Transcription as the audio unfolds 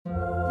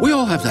We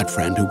all have that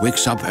friend who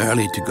wakes up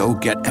early to go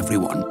get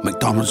everyone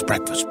McDonald's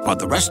breakfast, while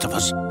the rest of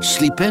us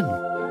sleep in.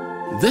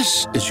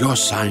 This is your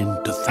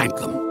sign to thank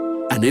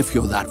them. And if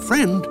you're that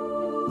friend,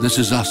 this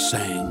is us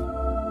saying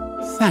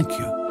thank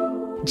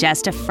you.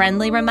 Just a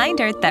friendly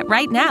reminder that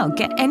right now,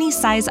 get any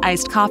size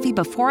iced coffee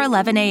before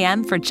 11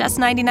 a.m. for just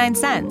 99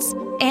 cents.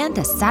 And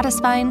a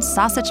satisfying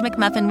sausage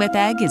McMuffin with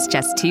egg is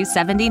just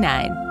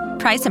 $2.79.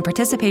 Price and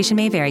participation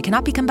may vary.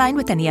 Cannot be combined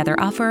with any other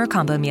offer or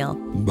combo meal.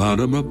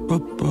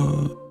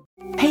 Ba-da-ba-ba-ba.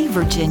 Hey,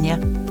 Virginia,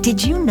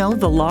 did you know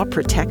the law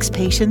protects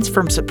patients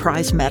from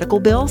surprise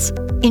medical bills?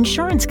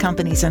 Insurance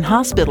companies and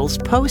hospitals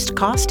post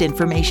cost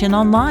information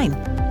online.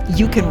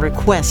 You can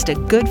request a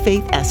good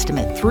faith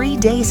estimate 3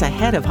 days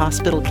ahead of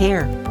hospital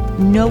care.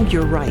 Know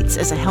your rights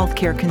as a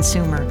healthcare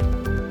consumer.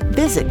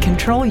 Visit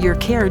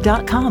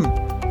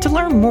controlyourcare.com to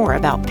learn more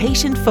about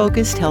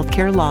patient-focused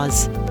healthcare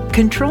laws.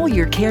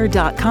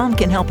 ControlYourCare.com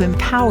can help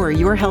empower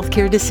your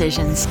healthcare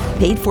decisions.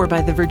 Paid for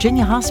by the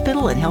Virginia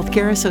Hospital and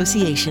Healthcare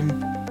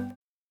Association.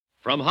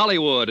 From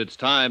Hollywood, it's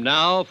time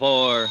now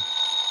for...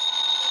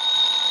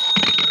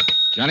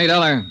 Johnny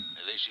Dollar.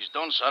 This is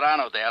Don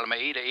Serrano de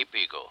Almeida y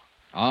Pico.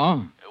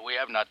 Oh? We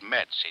have not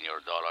met, Senor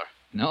Dollar.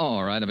 No,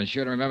 all right. I've been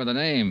sure to remember the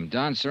name.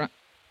 Don Serrano.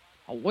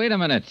 Oh, wait a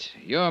minute.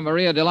 You're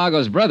Maria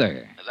Delago's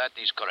brother. That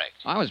is correct.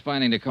 I was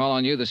planning to call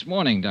on you this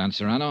morning, Don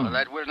Serrano. Well,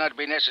 that will not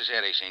be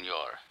necessary,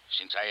 Senor,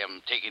 since I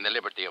am taking the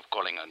liberty of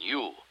calling on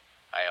you.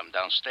 I am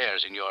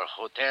downstairs in your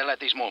hotel at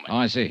this moment. Oh,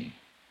 I see.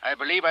 I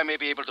believe I may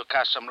be able to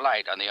cast some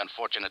light on the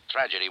unfortunate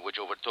tragedy which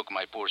overtook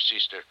my poor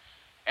sister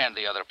and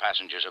the other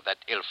passengers of that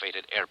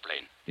ill-fated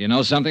airplane. Do you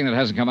know something that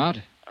hasn't come out?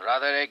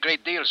 Rather a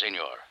great deal,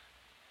 Senor.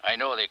 I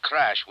know the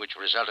crash which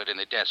resulted in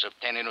the deaths of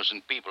 10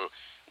 innocent people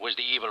was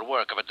the evil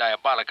work of a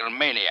diabolical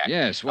maniac.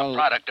 Yes, well... A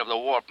product of the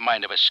warped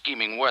mind of a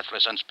scheming,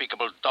 worthless,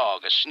 unspeakable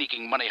dog, a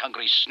sneaking,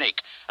 money-hungry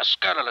snake, a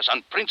scurrilous,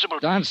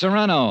 unprincipled... Don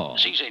Serrano.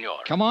 Si, senor.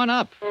 Come on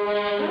up.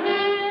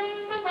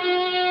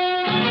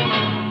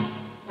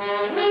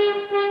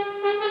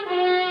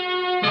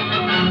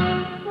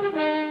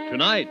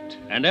 Tonight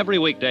and every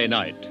weekday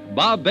night,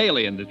 Bob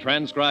Bailey in the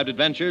transcribed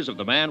adventures of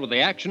the man with the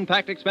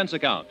action-packed expense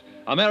account,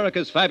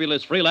 America's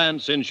fabulous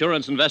freelance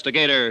insurance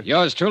investigator.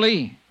 Yours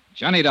truly,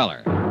 Johnny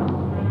Dollar.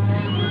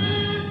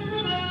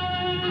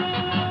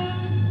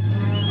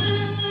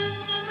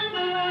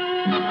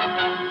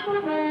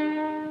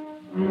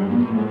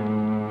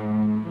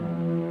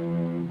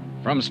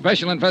 From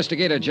Special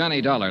Investigator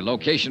Johnny Dollar,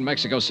 location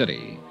Mexico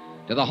City,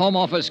 to the Home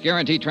Office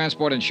Guaranteed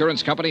Transport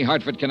Insurance Company,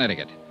 Hartford,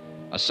 Connecticut.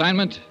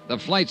 Assignment, the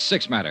Flight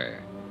 6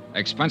 matter.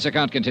 Expense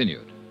account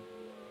continued.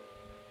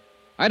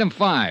 Item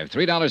 5,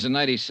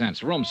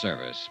 $3.90, room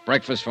service.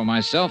 Breakfast for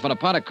myself and a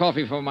pot of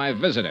coffee for my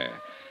visitor,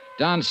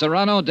 Don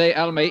Serrano de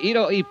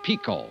Almeida y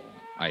Pico,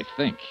 I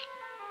think.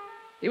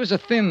 He was a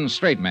thin,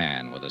 straight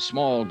man with a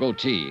small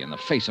goatee and the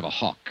face of a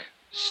hawk.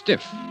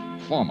 Stiff,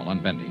 formal,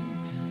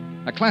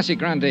 unbending. A classy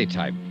grande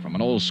type from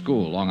an old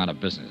school long out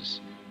of business.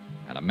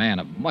 And a man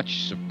of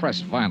much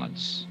suppressed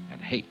violence and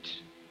hate.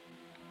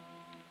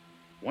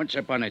 Once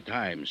upon a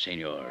time,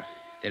 senor,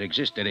 there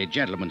existed a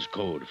gentleman's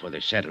code for the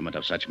settlement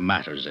of such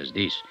matters as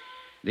this.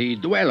 The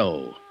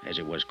duello, as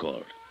it was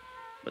called.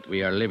 But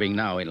we are living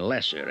now in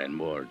lesser and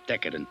more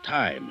decadent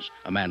times.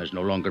 A man is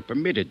no longer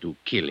permitted to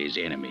kill his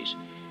enemies.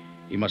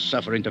 He must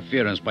suffer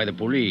interference by the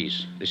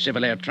police, the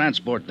Civil Air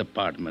Transport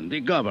Department, the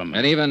government.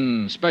 And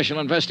even special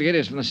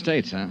investigators from the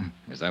States, huh?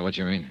 Is that what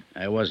you mean?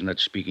 I was not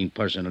speaking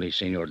personally,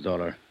 Senor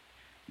Dollar.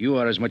 You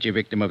are as much a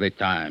victim of the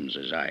times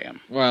as I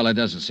am. Well, it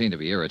doesn't seem to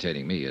be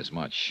irritating me as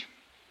much.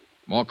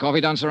 More coffee,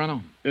 Don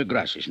Serrano?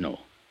 Gracias, no.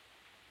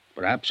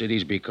 Perhaps it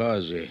is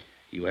because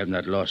you have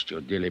not lost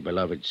your dearly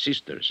beloved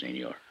sister,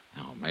 senor.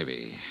 Oh,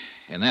 maybe.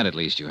 In that, at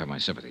least, you have my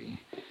sympathy.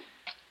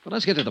 But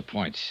let's get to the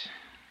point.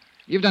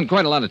 You've done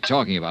quite a lot of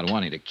talking about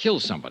wanting to kill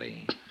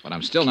somebody, but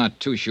I'm still not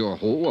too sure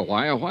who or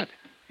why or what.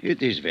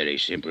 It is very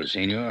simple,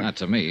 senor. Not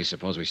to me.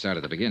 Suppose we start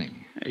at the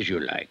beginning. As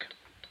you like.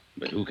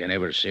 But who can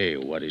ever say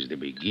what is the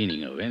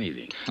beginning of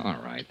anything? All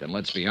right, then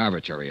let's be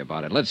arbitrary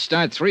about it. Let's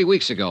start 3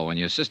 weeks ago when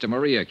your sister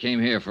Maria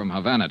came here from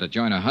Havana to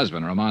join her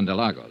husband, Ramon de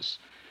Lagos.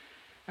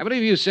 I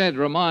believe you said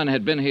Ramon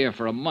had been here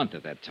for a month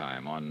at that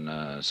time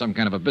on some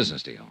kind of a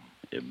business deal.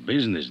 A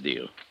business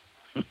deal?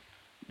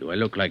 Do I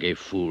look like a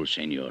fool,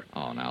 senor?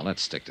 Oh, now,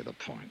 let's stick to the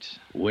point.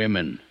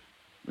 Women.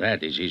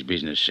 That is his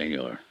business,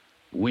 senor.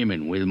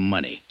 Women with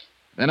money.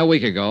 Then a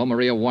week ago,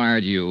 Maria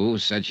wired you,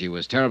 said she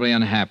was terribly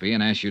unhappy,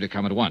 and asked you to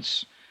come at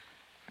once.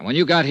 And when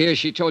you got here,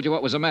 she told you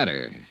what was the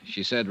matter.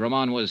 She said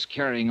Ramon was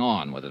carrying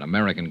on with an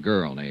American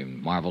girl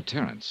named Marvel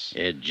Terrence.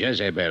 A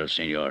Jezebel,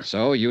 senor.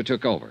 So you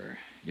took over.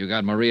 You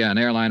got Maria an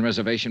airline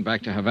reservation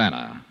back to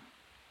Havana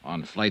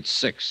on Flight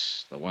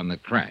 6, the one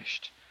that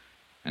crashed,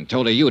 and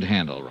told her you'd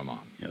handle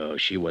Ramon. Oh,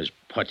 she was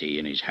putty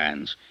in his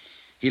hands.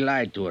 He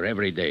lied to her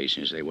every day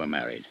since they were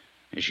married,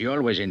 and she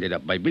always ended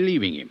up by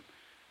believing him.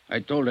 I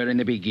told her in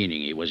the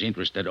beginning he was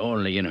interested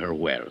only in her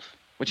wealth.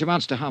 Which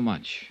amounts to how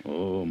much?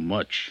 Oh,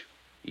 much.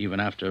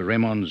 Even after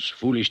Ramon's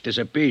foolish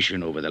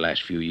dissipation over the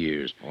last few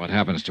years. What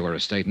happens to her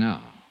estate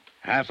now?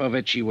 Half of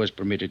it she was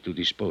permitted to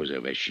dispose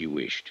of as she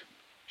wished.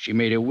 She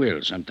made a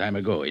will some time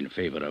ago in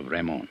favor of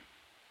Ramon.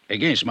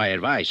 Against my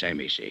advice, I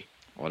may say.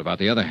 What about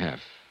the other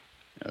half?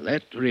 Now,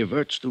 that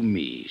reverts to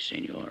me,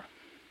 senor.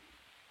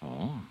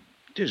 Oh?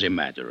 It is a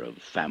matter of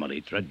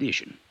family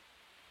tradition.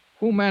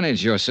 Who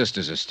managed your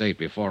sister's estate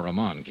before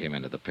Ramon came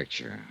into the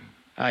picture?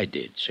 I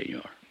did,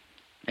 senor.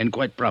 And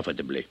quite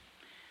profitably.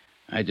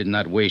 I did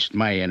not waste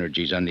my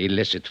energies on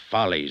illicit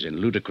follies and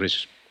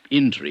ludicrous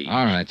intrigue.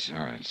 All right.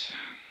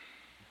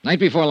 Night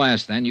before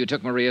last, then, you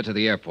took Maria to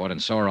the airport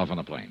and saw her off on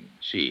a plane.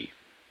 Si.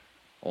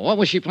 What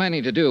was she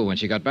planning to do when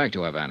she got back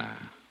to Havana?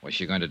 Was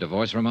she going to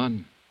divorce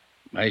Ramon?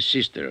 My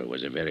sister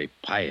was a very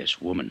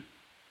pious woman.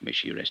 May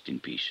she rest in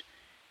peace.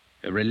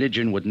 Her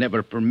religion would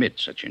never permit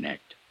such an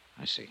act.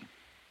 I see.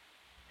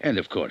 And,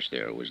 of course,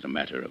 there was the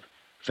matter of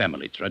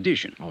family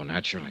tradition. Oh,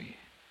 naturally.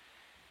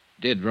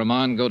 Did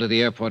Ramon go to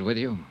the airport with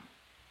you?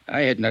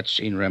 I had not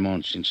seen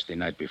Ramon since the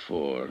night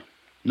before,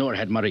 nor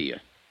had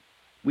Maria.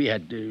 We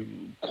had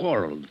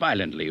quarreled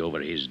violently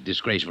over his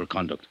disgraceful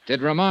conduct.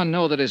 Did Ramon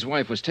know that his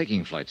wife was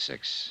taking Flight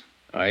 6?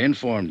 I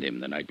informed him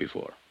the night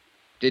before.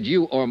 Did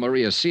you or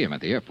Maria see him at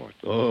the airport?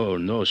 Oh,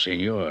 no,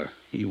 senor.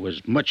 He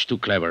was much too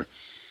clever.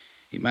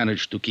 He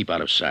managed to keep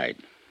out of sight.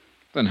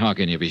 Then how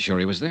can you be sure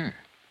he was there?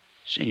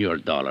 Senor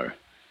Dollar,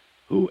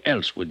 who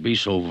else would be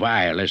so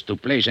vile as to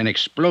place an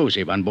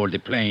explosive on board the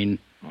plane?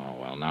 Oh,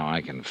 well, now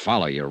I can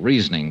follow your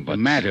reasoning, but... The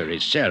matter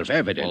is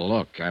self-evident. Well,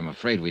 look, I'm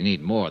afraid we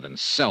need more than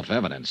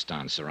self-evidence,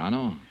 Don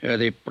Serrano.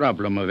 The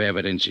problem of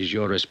evidence is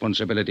your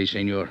responsibility,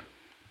 senor.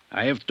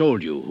 I have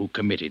told you who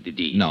committed the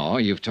deed. No,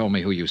 you've told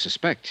me who you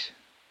suspect.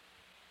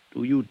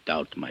 Do you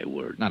doubt my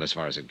word? Not as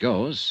far as it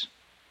goes.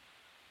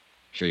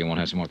 Sure you won't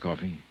have some more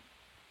coffee?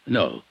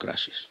 No,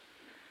 gracias.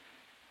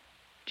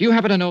 Do you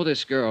happen to know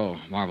this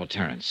girl, Marvel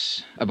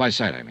Terrence? By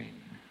sight, I mean.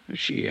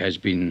 She has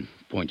been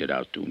pointed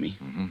out to me.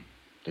 Mm-hmm.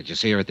 Did you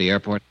see her at the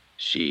airport?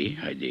 Si,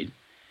 I did.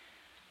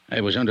 I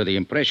was under the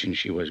impression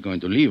she was going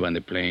to leave on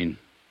the plane,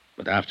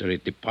 but after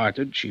it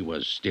departed, she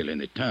was still in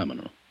the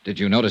terminal. Did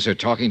you notice her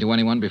talking to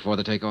anyone before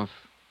the takeoff?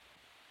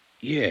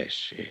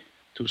 Yes,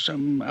 to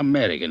some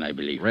American, I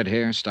believe. Red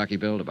hair, stocky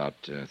build, about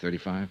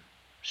 35?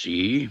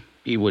 Si,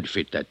 he would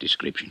fit that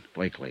description.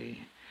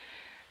 Blakely.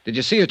 Did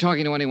you see her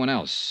talking to anyone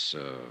else?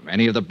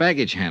 Any of the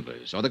baggage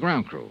handlers or the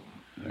ground crew?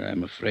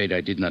 I'm afraid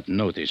I did not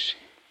notice.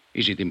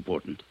 Is it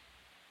important?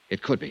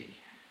 It could be.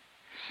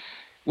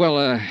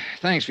 Well,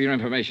 thanks for your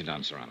information,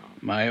 Don Serrano.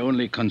 My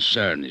only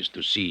concern is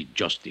to see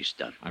justice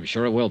done. I'm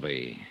sure it will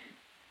be.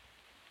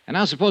 And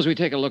now suppose we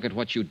take a look at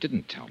what you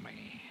didn't tell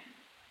me.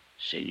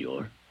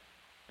 Senor?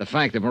 The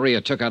fact that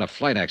Maria took out a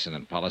flight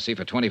accident policy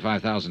for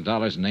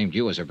 $25,000 and named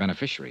you as her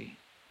beneficiary.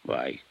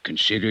 I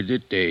considered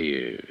it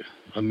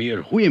a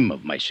mere whim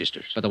of my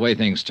sister's. But the way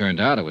things turned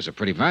out, it was a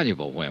pretty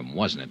valuable whim,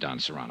 wasn't it, Don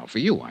Serrano? For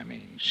you, I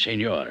mean.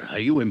 Senor, are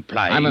you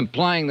implying... I'm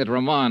implying that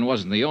Ramon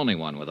wasn't the only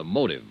one with a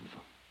motive.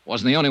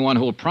 Wasn't the only one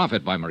who'll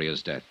profit by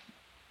Maria's death.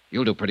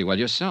 You'll do pretty well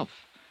yourself.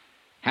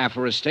 Half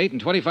her estate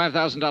and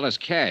 $25,000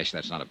 cash.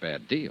 That's not a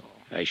bad deal.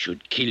 I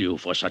should kill you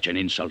for such an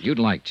insult. You'd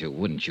like to,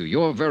 wouldn't you?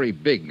 You're very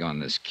big on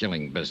this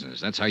killing business.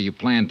 That's how you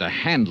planned to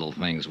handle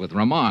things with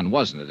Ramon,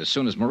 wasn't it, as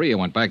soon as Maria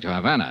went back to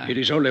Havana? It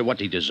is only what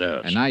he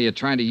deserves. And now you're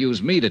trying to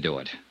use me to do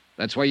it.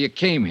 That's why you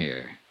came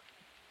here.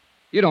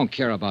 You don't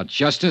care about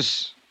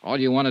justice. All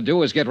you want to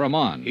do is get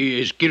Ramon.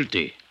 He is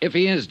guilty. If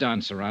he is,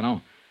 Don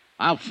Serrano,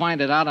 I'll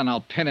find it out and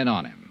I'll pin it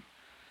on him.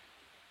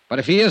 But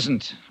if he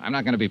isn't, I'm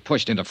not going to be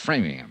pushed into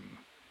framing him.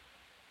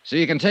 So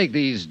you can take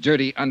these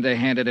dirty,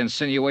 underhanded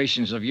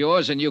insinuations of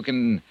yours and you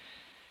can...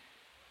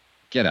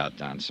 Get out,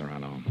 Don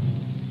Serrano.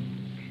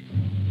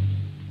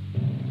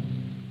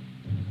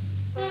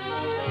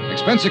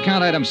 Expense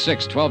account item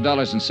 6,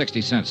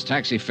 $12.60.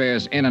 Taxi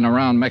fares in and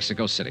around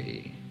Mexico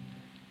City.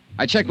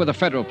 I checked with the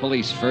federal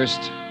police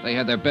first. They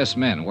had their best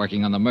men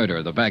working on the murder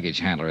of the baggage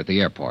handler at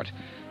the airport.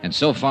 And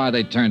so far,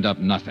 they'd turned up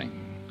nothing.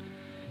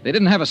 They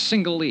didn't have a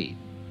single lead.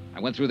 I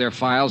went through their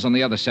files on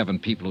the other 7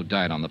 people who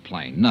died on the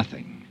plane.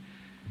 Nothing.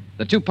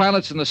 The 2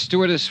 pilots and the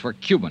stewardess were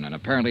Cuban and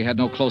apparently had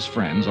no close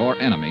friends or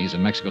enemies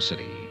in Mexico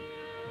City.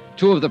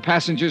 2 of the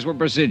passengers were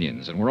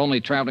Brazilians and were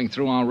only traveling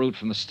through en route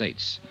from the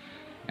States.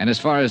 And as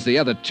far as the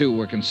other 2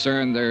 were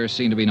concerned, there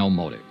seemed to be no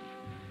motive.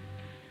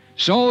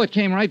 So it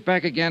came right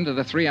back again to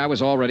the 3 I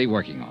was already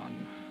working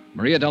on.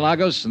 Maria de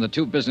Lagos and the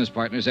 2 business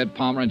partners, Ed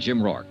Palmer and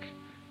Jim Rourke.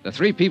 The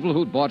 3 people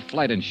who'd bought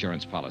flight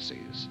insurance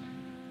policies.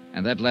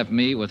 And that left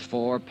me with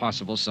 4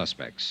 possible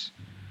suspects.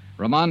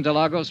 Ramon de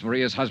Lagos,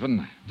 Maria's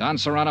husband, Don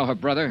Serrano, her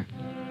brother,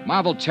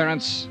 Marvel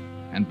Terrence,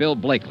 and Bill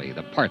Blakely,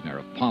 the partner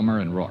of Palmer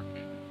and Rourke.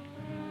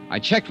 I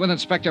checked with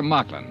Inspector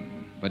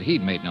Mocklin, but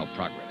he'd made no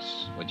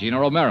progress. With Gina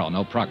Romero,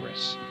 no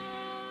progress.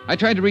 I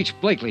tried to reach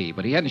Blakely,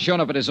 but he hadn't shown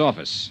up at his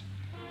office.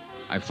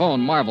 I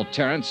phoned Marvel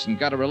Terrence and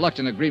got a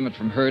reluctant agreement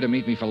from her to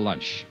meet me for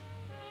lunch.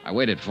 I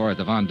waited for her at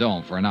the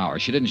Vendome for an hour.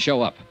 She didn't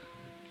show up.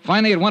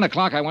 Finally, at 1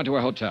 o'clock, I went to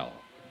her hotel.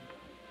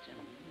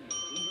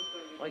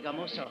 Oiga,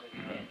 mozo,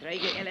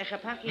 traiga el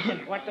equipaje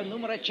del cuarto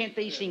número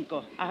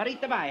 85.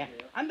 Ahorita vaya.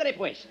 Ándale,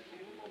 pues.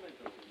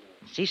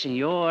 Sí,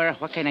 senor.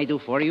 What can I do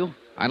for you?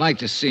 I'd like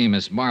to see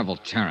Miss Marvel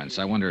Terrence.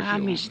 I wonder if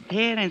you... Miss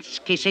Terrence,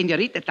 que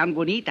señorita tan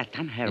bonita,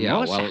 tan hermosa.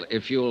 Yeah, well,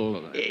 if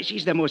you'll...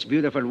 She's the most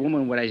beautiful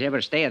woman where I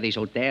ever stay at this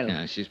hotel.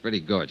 Yeah, she's pretty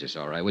gorgeous,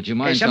 all right. Would you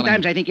mind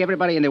Sometimes telling... I think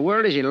everybody in the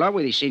world is in love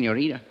with this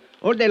señorita.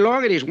 All day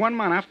long, it is one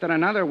man after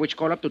another which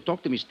call up to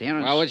talk to Miss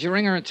Terrence. Well, would you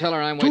ring her and tell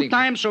her I'm 2 waiting...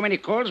 times so many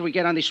calls we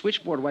get on the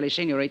switchboard while the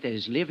señorita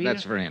is live here.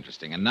 That's very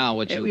interesting. And now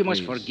would you You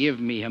must please- forgive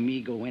me,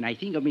 amigo. When I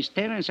think of Miss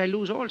Terrence, I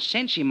lose all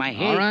sense in my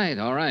head.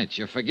 All right.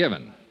 You're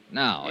forgiven.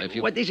 Now, if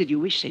you... What is it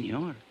you wish,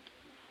 senor?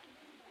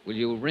 Will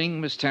you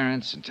ring Miss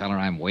Terrence and tell her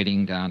I'm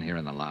waiting down here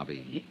in the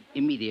lobby?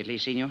 Immediately,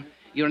 senor.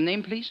 Your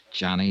name, please?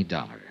 Johnny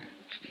Dollar.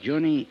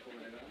 Johnny...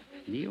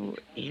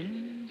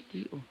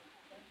 D-O-L-D-O...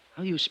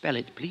 How do you spell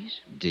it,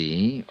 please?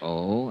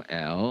 D-O-L-L-A-R.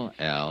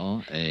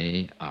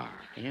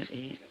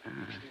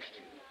 L-A-R.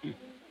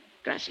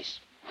 Gracias.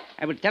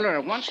 I will tell her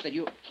at once that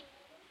you...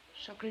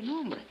 Sacre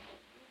nombre.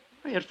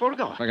 I had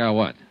forgot. Forgot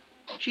what?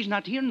 She's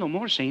not here no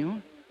more,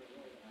 senor.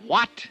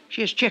 What?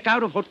 She has checked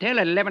out of hotel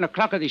at 11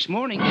 o'clock this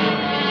morning.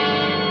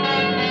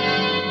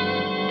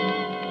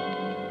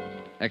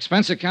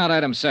 Expense account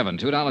item 7,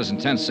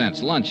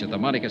 $2.10. Lunch at the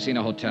Monte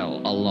Casino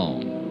Hotel,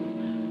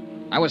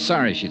 alone. I was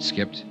sorry she'd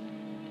skipped.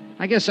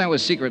 I guess I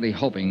was secretly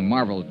hoping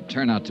Marvel would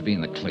turn out to be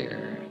in the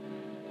clear.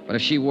 But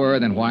if she were,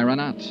 then why run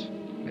out?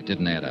 It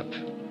didn't add up.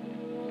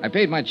 I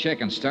paid my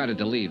check and started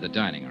to leave the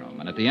dining room.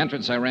 And at the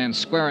entrance, I ran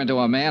square into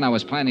a man I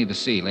was planning to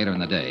see later in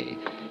the day.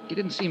 He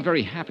didn't seem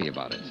very happy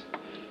about it.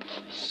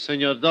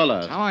 Senor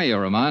Dollar. How are you,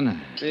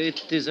 Ramon?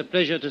 It is a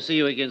pleasure to see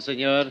you again,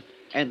 senor.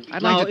 And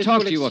I'd now, like to if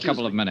talk you'll to you a excuse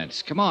couple of me-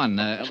 minutes. Come on,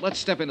 let's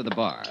step into the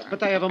bar.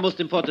 But I have a most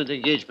important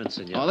engagement,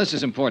 senor. Oh, this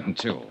is important,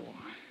 too.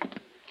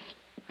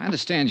 I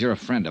understand you're a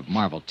friend of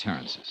Marvel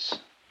Terrence's.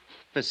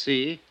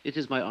 See, it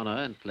is my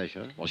honor and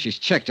pleasure. Well, she's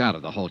checked out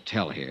of the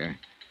hotel here.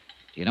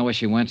 Do you know where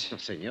she went? Oh,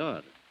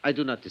 senor, I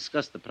do not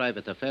discuss the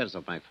private affairs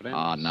of my friends.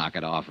 Oh, knock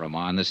it off,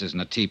 Ramon. This isn't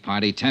a tea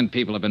party. 10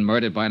 people have been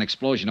murdered by an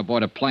explosion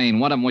aboard a plane.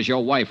 One of them was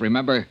your wife,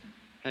 remember?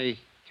 I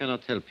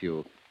cannot help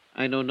you.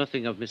 I know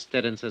nothing of Miss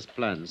Terence's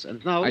plans.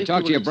 And now, I if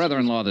talked to you your will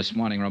brother-in-law this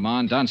morning,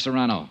 Ramon, Don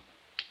Serrano.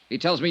 He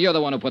tells me you're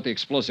the one who put the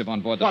explosive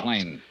on board the What?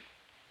 plane.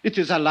 It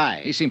is a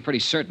lie. He seemed pretty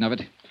certain of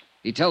it.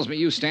 He tells me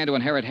you stand to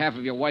inherit half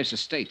of your wife's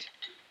estate.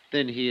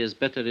 Then he is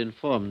better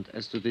informed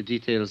as to the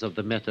details of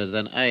the matter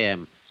than I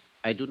am.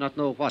 I do not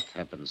know what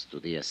happens to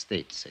the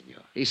estate,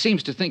 senor. He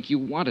seems to think you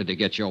wanted to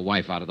get your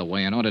wife out of the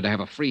way in order to have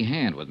a free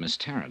hand with Miss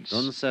Terrence.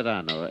 Don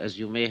Serrano, as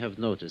you may have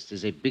noticed,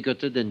 is a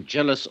bigoted and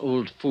jealous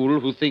old fool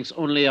who thinks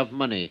only of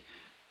money.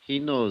 He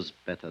knows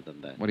better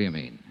than that. What do you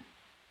mean?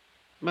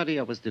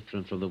 Maria was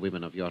different from the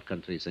women of your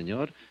country,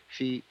 senor.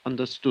 She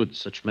understood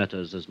such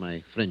matters as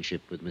my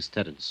friendship with Miss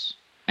Terence.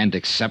 And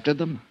accepted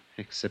them?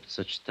 Except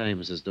such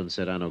times as Don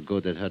Serrano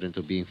goaded her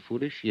into being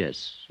foolish,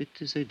 yes. It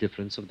is a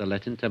difference of the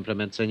Latin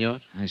temperament, senor.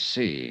 I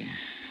see.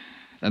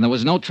 Then there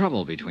was no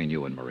trouble between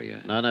you and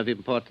Maria. None of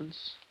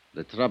importance.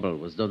 The trouble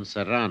was Don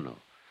Serrano.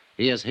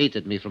 He has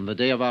hated me from the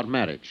day of our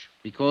marriage,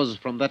 because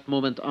from that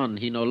moment on,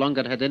 he no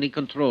longer had any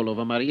control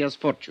over Maria's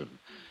fortune.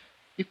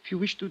 If you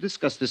wish to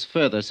discuss this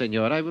further,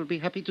 senor, I will be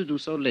happy to do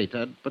so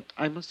later, but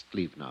I must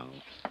leave now.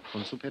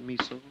 Con su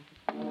permiso.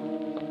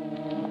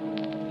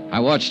 I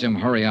watched him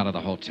hurry out of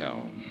the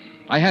hotel.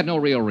 I had no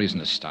real reason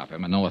to stop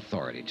him and no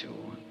authority to.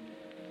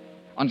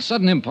 On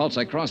sudden impulse,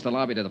 I crossed the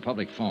lobby to the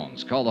public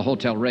phones, called the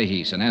Hotel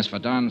Regis, and asked for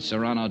Don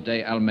Serrano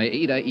de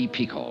Almeida y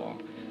Pico.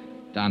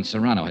 Don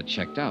Serrano had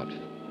checked out.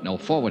 No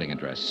forwarding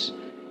address.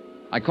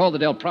 I called the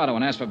Del Prado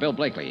and asked for Bill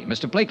Blakely.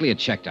 Mr. Blakely had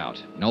checked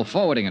out. No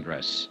forwarding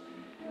address.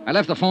 I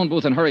left the phone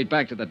booth and hurried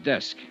back to the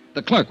desk.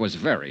 The clerk was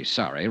very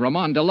sorry.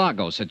 Ramon de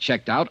Lagos had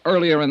checked out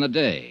earlier in the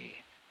day.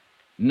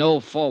 No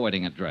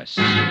forwarding address.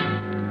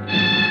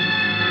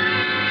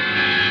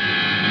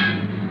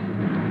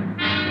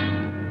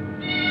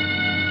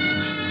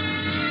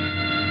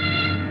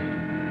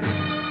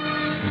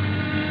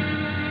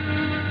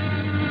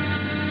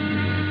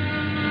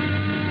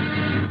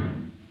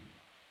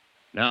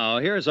 Now,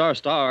 here's our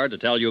star to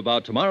tell you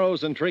about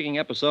tomorrow's intriguing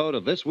episode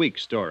of this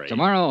week's story.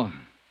 Tomorrow,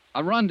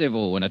 a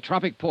rendezvous in a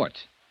tropic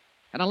port.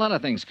 And a lot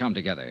of things come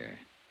together.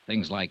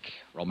 Things like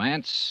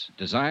romance,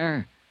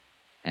 desire,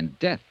 and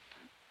death.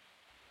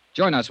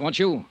 Join us, won't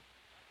you?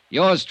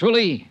 Yours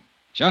truly,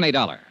 Johnny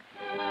Dollar.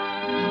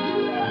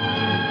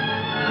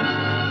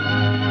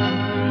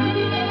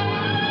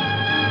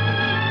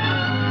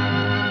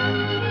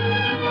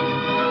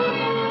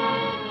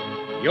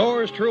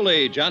 Yours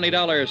truly, Johnny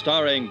Dollar,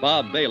 starring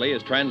Bob Bailey,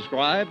 is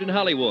transcribed in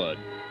Hollywood.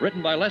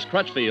 Written by Les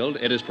Crutchfield,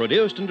 it is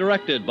produced and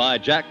directed by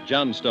Jack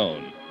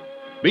Johnstone.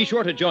 Be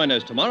sure to join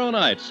us tomorrow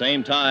night,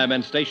 same time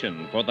and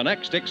station, for the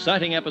next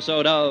exciting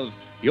episode of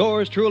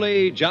Yours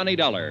truly, Johnny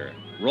Dollar.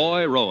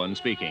 Roy Rowan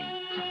speaking.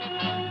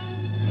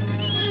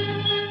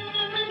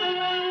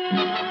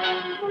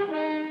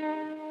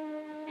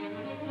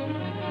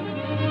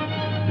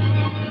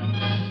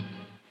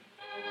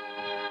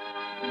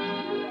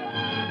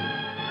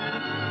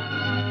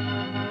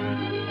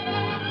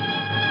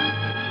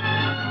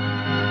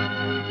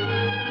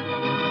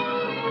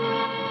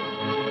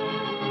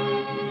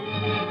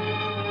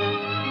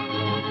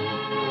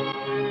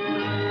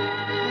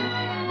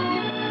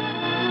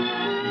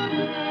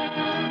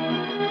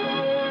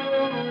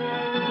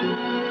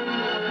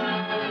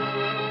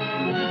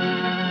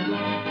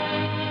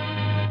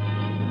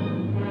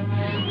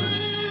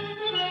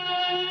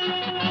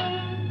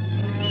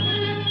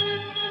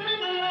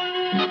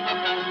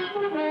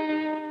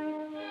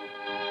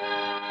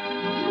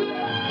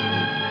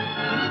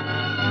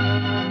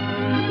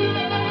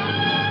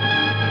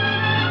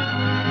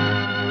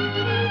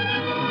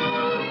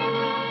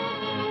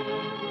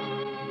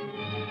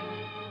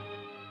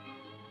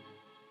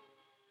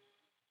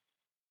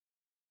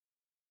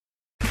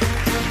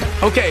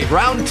 Okay,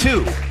 round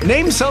two.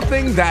 Name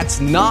something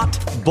that's not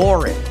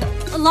boring.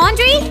 A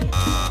laundry?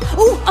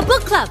 Ooh, a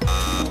book club.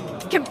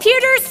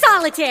 Computer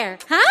solitaire,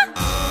 huh?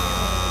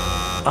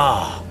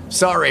 Ah, oh,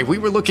 sorry, we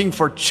were looking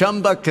for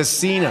Chumba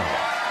Casino.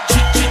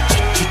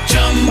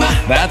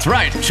 That's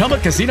right,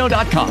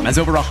 ChumbaCasino.com has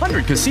over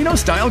 100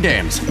 casino-style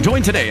games.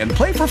 Join today and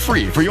play for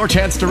free for your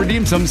chance to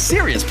redeem some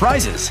serious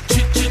prizes.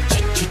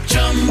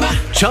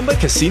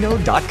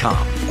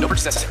 ChumbaCasino.com. No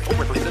purchase necessary. Void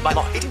where prohibited by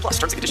law. 18+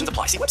 terms and conditions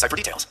apply. See website for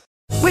details.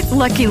 With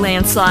Lucky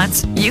Land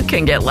Slots, you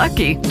can get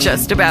lucky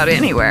just about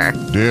anywhere.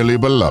 Dearly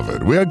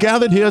beloved, we are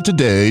gathered here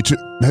today to...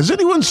 Has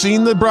anyone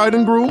seen the bride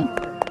and groom?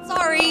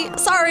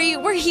 Sorry,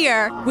 we're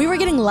here. We were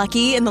getting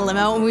lucky in the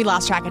limo and we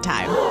lost track of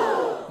time.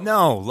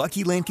 No,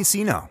 Lucky Land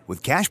Casino,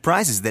 with cash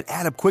prizes that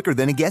add up quicker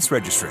than a guest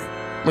registry.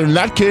 In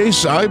that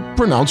case, I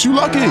pronounce you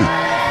lucky.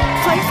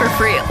 Play for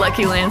free at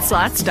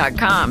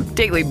LuckyLandSlots.com.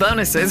 Daily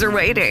bonuses are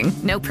waiting.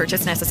 No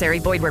purchase necessary.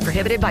 Void where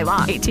prohibited by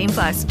law.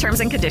 18+. Terms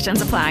and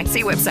conditions apply.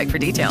 See website for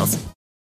details.